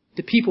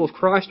the people of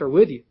Christ are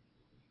with you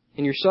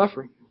in your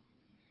suffering.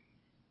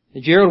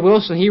 And Gerald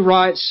Wilson, he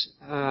writes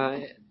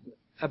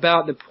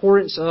about the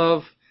importance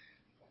of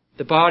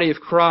the body of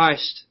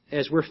Christ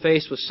as we're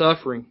faced with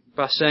suffering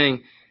by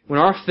saying, when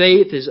our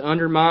faith is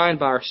undermined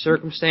by our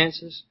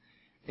circumstances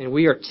and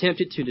we are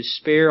tempted to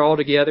despair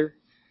altogether,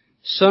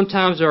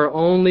 sometimes our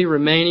only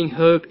remaining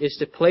hope is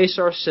to place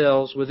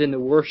ourselves within the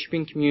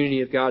worshiping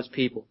community of God's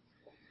people.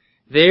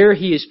 There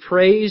He is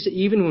praised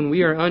even when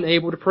we are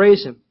unable to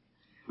praise Him.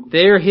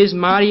 There His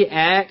mighty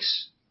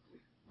acts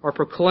are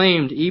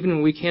proclaimed even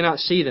when we cannot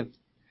see them.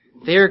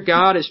 There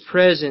God is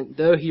present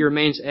though He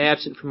remains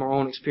absent from our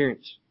own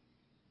experience.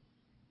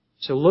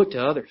 So look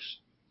to others.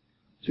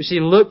 So we see,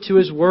 look to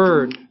His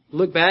Word.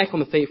 Look back on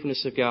the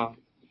faithfulness of God.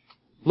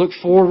 Look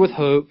forward with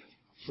hope.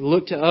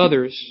 Look to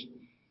others.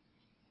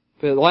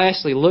 But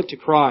lastly, look to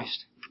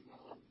Christ.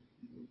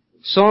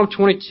 Psalm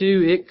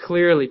 22, it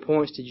clearly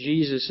points to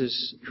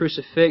Jesus'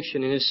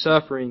 crucifixion and His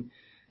suffering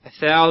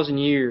 1,000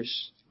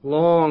 years, a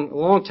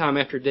long time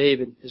after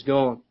David is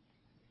gone.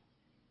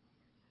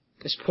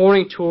 It's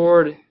pointing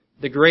toward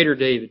the greater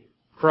David,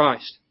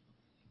 Christ.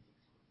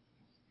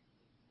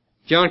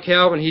 John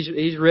Calvin,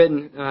 he's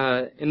written,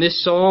 in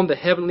this psalm, the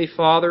Heavenly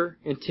Father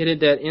intended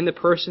that in the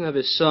person of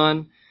His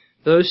Son,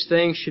 those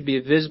things should be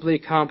visibly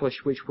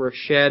accomplished which were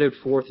shadowed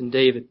forth in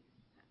David.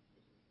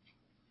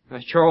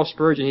 Charles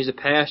Spurgeon, he's a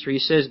pastor, he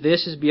says,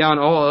 this is beyond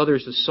all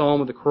others the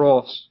Psalm of the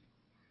Cross.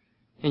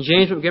 And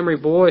James Montgomery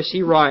Boyce,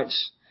 he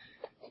writes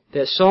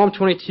that Psalm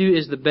 22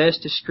 is the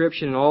best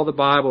description in all the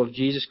Bible of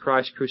Jesus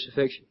Christ's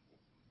crucifixion.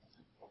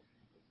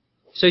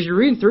 So as you're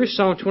reading through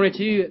Psalm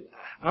 22,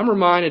 I'm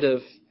reminded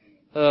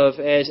of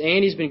as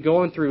Andy's been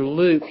going through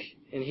Luke,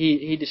 and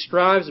he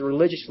describes the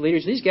religious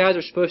leaders. These guys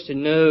are supposed to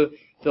know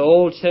the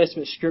Old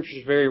Testament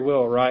Scriptures very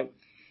well, right?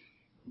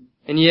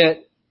 And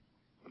yet,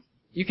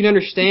 you can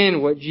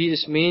understand what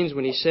Jesus means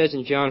when He says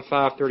in John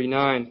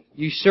 5:39,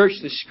 you search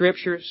the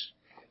Scriptures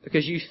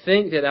because you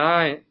think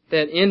that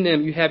in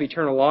them you have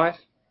eternal life.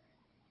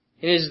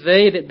 It is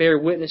they that bear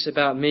witness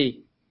about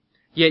me.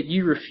 Yet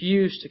you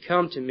refuse to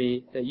come to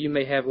me that you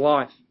may have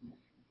life.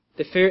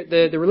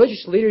 The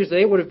religious leaders,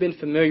 they would have been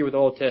familiar with the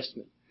Old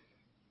Testament.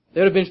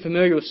 They would have been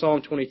familiar with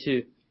Psalm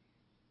 22.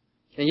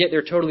 And yet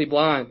they're totally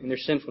blind in their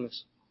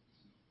sinfulness.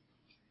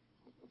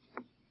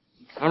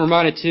 I'm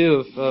reminded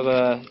too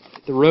of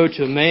the road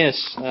to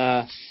Emmaus,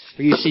 where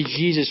you see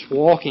Jesus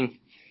walking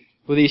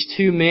with these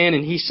two men,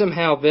 and He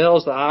somehow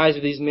veils the eyes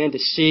of these men to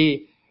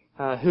see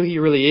who He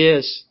really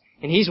is.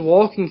 And He's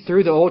walking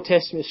through the Old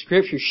Testament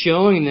Scriptures,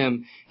 showing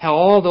them how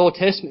all the Old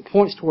Testament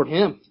points toward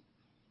Him.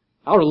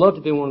 I would have loved to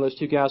have been one of those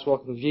two guys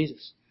walking with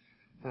Jesus.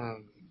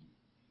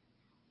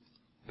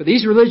 But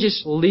these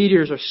religious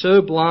leaders are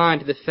so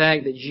blind to the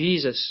fact that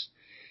Jesus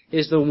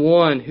is the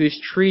one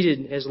who's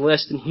treated as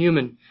less than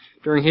human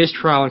during His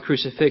trial and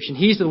crucifixion.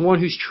 He's the one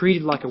who's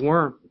treated like a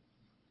worm,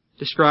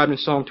 described in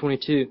Psalm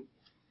 22.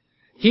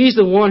 He's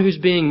the one who's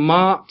being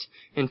mocked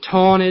and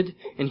taunted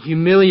and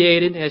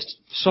humiliated, as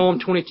Psalm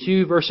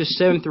 22 verses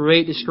 7 through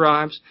 8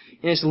 describes,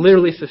 and it's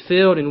literally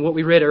fulfilled in what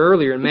we read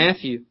earlier in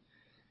Matthew.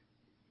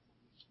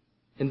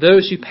 And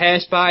those who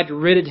passed by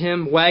derided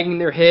Him, wagging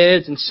their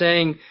heads and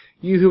saying,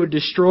 you who would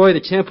destroy the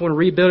temple and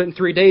rebuild it in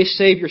 3 days,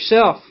 save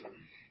yourself.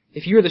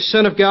 If you are the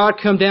Son of God,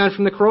 come down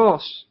from the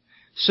cross.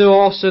 So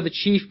also the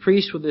chief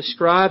priests with the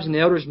scribes and the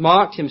elders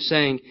mocked Him,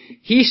 saying,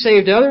 He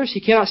saved others, He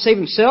cannot save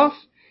Himself.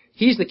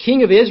 He's the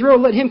King of Israel.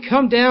 Let Him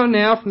come down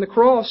now from the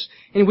cross,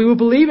 and we will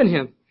believe in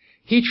Him.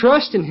 He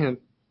trusts in Him.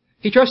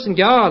 He trusts in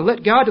God.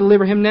 Let God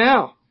deliver Him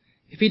now,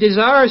 if He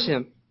desires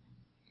Him.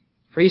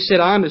 For He said,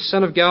 I am the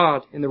Son of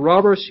God, and the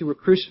robbers who were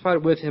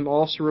crucified with Him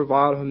also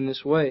reviled Him in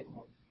this way.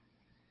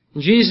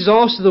 And Jesus is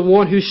also the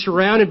one who's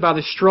surrounded by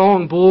the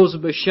strong bulls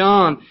of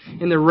Bashan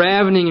and the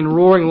ravening and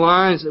roaring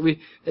lions that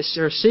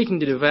are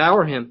seeking to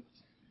devour Him.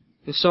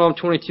 In Psalm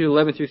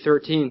 22:11 through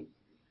 13.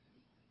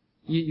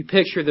 You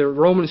picture the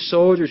Roman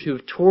soldiers who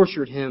have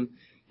tortured Him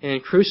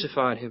and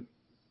crucified Him.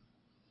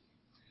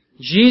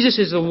 Jesus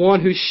is the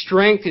one whose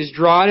strength is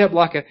dried up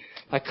like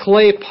a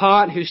clay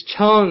pot, whose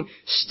tongue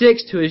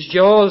sticks to His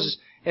jaws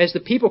as the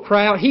people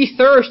cry out, He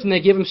thirsts, and they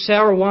give Him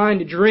sour wine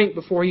to drink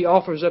before He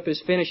offers up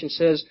His finish and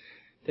says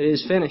that it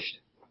is finished.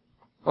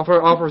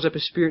 Offers up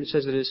His Spirit and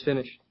says that it is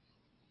finished.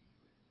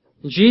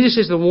 And Jesus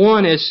is the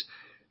one, as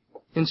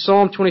in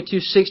Psalm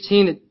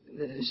 22:16,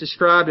 that is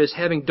described as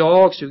having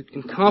dogs who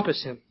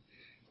encompass Him,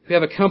 who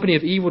have a company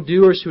of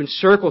evildoers who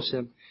encircles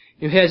Him,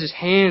 who has His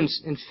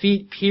hands and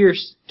feet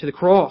pierced to the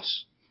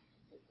cross.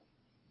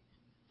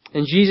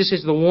 And Jesus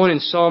is the one in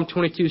Psalm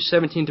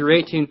 22:17 through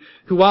 18,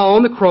 who while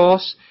on the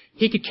cross,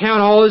 He could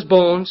count all His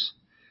bones,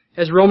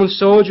 as Roman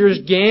soldiers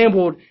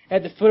gambled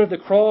at the foot of the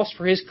cross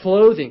for His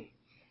clothing,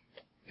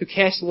 who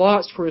cast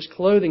lots for His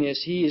clothing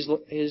as He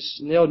is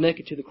nailed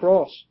naked to the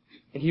cross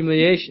in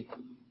humiliation.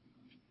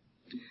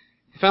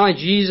 And finally,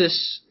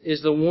 Jesus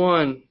is the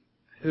one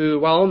who,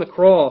 while on the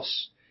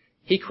cross,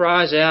 He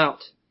cries out,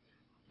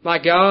 my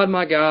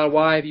God,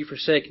 why have you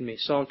forsaken me?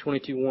 Psalm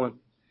 22:1.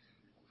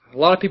 A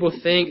lot of people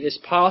think it's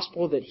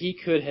possible that He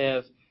could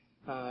have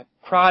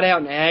cried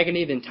out in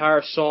agony the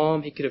entire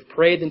psalm. He could have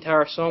prayed the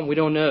entire psalm. We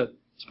don't know.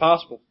 It's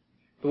possible.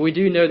 But we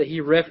do know that He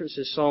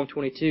references Psalm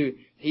 22.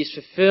 He's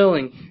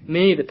fulfilling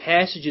many of the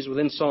passages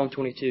within Psalm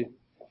 22.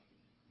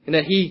 And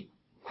that He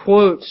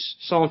quotes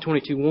Psalm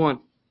 22:1.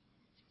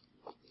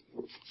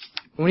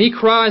 When He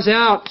cries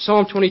out,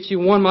 Psalm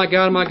 22:1, my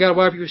God,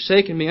 why have you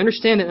forsaken me?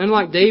 Understand that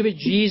unlike David,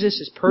 Jesus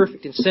is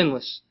perfect and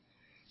sinless.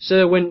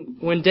 So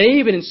when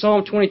David in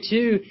Psalm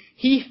 22,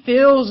 he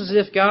feels as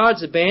if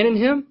God's abandoned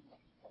him,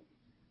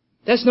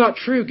 that's not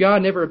true.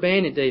 God never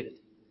abandoned David.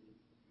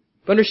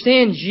 But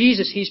understand,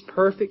 Jesus, He's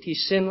perfect,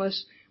 He's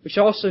sinless, which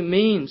also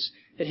means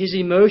that His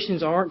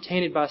emotions aren't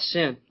tainted by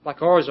sin,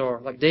 like ours are,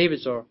 like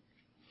David's are.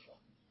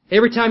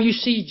 Every time you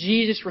see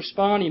Jesus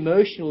respond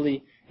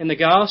emotionally in the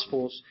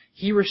Gospels,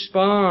 He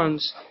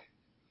responds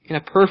in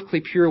a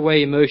perfectly pure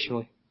way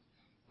emotionally.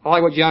 I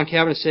like what John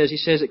Calvin says. He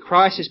says that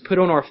Christ has put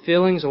on our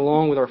feelings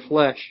along with our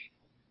flesh.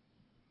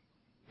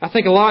 I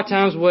think a lot of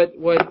times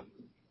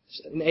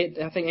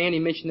I think Andy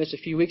mentioned this a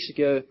few weeks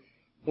ago,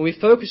 when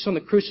we focus on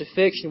the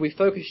crucifixion, we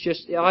focus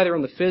just either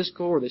on the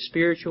physical or the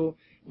spiritual.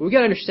 But we've got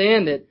to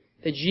understand that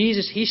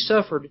Jesus, He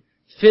suffered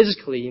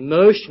physically,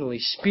 emotionally,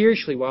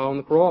 spiritually while on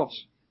the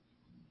cross.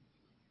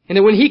 And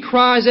that when He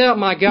cries out,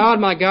 my God,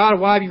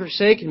 why have you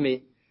forsaken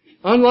me?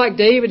 Unlike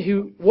David,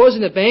 who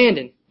wasn't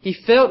abandoned, he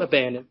felt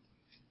abandoned.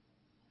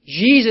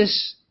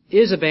 Jesus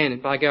is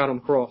abandoned by God on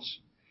the cross.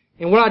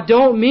 And what I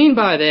don't mean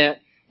by that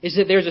is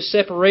that there's a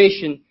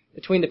separation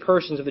between the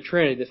persons of the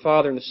Trinity, the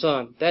Father and the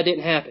Son. That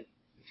didn't happen.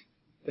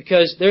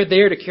 Because they're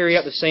there to carry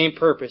out the same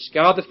purpose.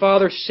 God the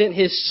Father sent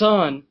His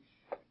Son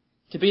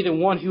to be the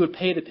one who would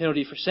pay the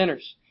penalty for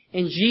sinners.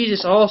 And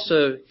Jesus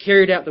also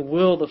carried out the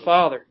will of the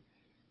Father.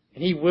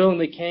 And He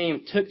willingly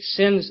came, took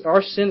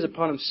our sins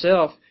upon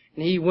Himself,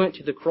 and He went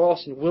to the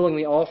cross and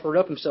willingly offered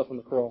up Himself on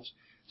the cross.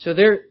 So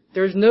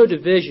there's no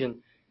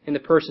division in the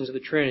persons of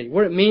the Trinity.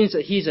 What it means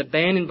that He's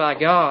abandoned by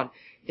God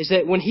is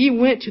that when He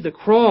went to the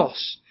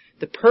cross,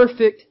 the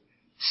perfect,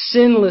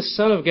 sinless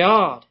Son of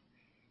God,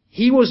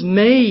 He was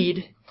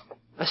made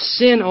a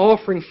sin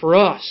offering for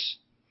us.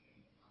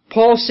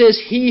 Paul says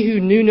He who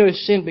knew no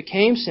sin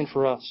became sin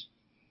for us.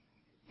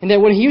 And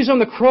that when He was on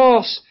the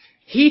cross,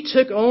 He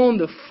took on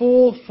the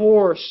full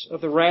force of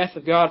the wrath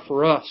of God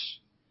for us.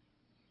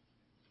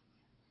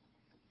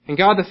 And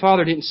God the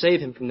Father didn't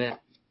save Him from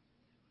that.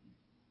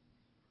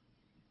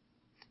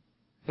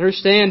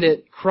 Understand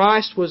that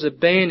Christ was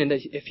abandoned.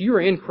 That if you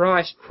are in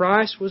Christ,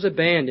 Christ was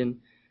abandoned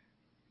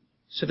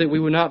so that we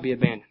would not be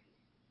abandoned.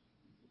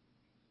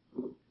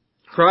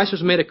 Christ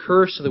was made a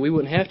curse so that we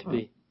wouldn't have to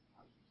be.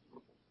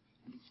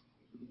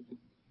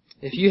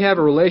 If you have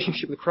a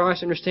relationship with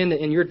Christ, understand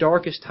that in your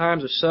darkest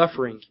times of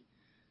suffering,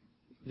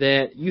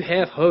 that you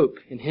have hope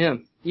in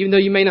Him. Even though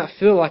you may not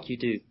feel like you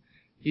do.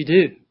 You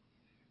do.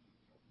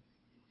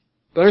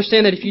 But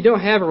understand that if you don't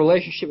have a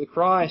relationship with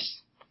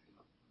Christ,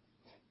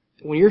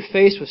 when you're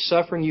faced with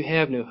suffering, you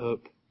have no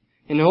hope.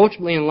 And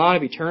ultimately, in light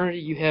of eternity,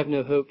 you have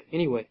no hope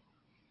anyway.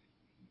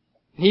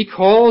 He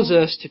calls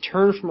us to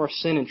turn from our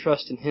sin and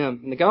trust in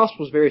Him. And the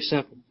gospel is very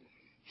simple.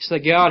 It's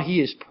that God,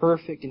 He is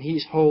perfect and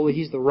He's holy.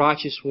 He's the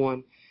righteous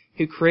one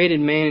who created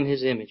man in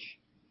His image.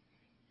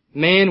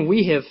 Man,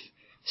 we have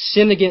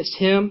sinned against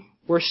Him.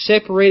 We're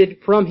separated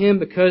from Him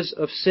because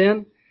of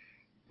sin.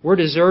 We're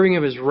deserving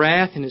of His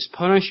wrath and His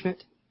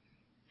punishment.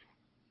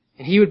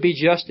 And He would be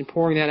just in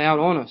pouring that out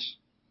on us.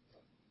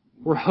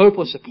 We're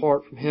hopeless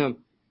apart from Him.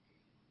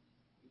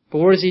 But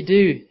what does He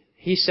do?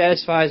 He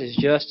satisfies His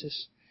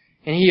justice.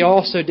 And He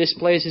also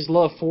displays His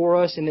love for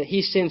us in that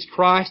He sends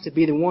Christ to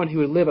be the one who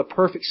would live a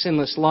perfect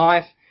sinless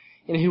life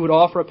and who would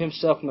offer up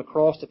Himself on the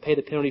cross to pay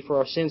the penalty for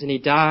our sins. And He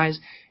dies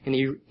and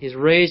He is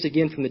raised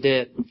again from the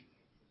dead,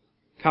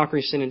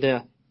 conquering sin and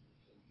death.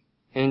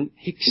 And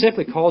He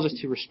simply calls us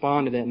to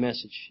respond to that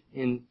message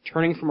in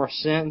turning from our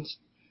sins,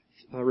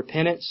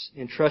 repentance,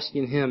 and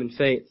trusting in Him in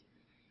faith.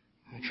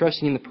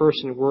 Trusting in the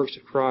person and works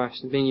of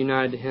Christ and being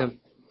united to Him.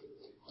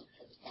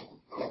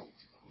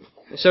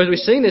 So as we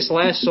sing this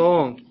last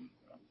song,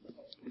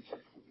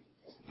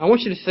 I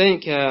want you to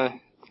think, I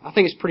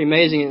think it's pretty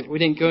amazing. We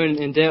didn't go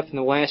in depth in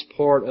the last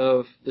part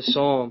of the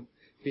psalm.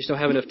 We just don't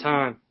have enough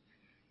time.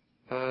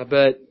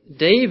 But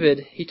David,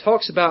 he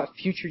talks about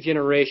future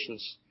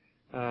generations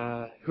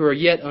who are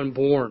yet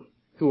unborn,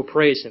 who will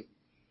praise Him.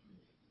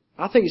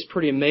 I think it's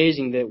pretty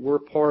amazing that we're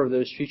part of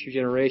those future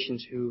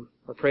generations who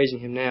are praising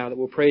Him now, that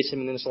will praise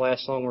Him in this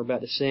last song we're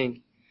about to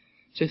sing.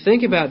 So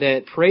think about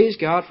that. Praise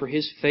God for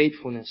His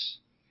faithfulness.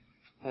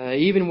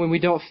 Even when we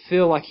don't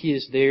feel like He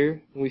is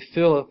there, when we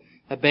feel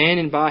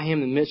abandoned by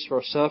Him in the midst of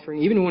our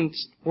suffering, even when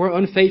we're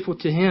unfaithful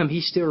to Him,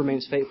 He still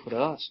remains faithful to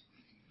us.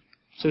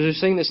 So as we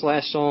sing this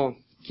last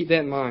song, keep that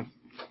in mind.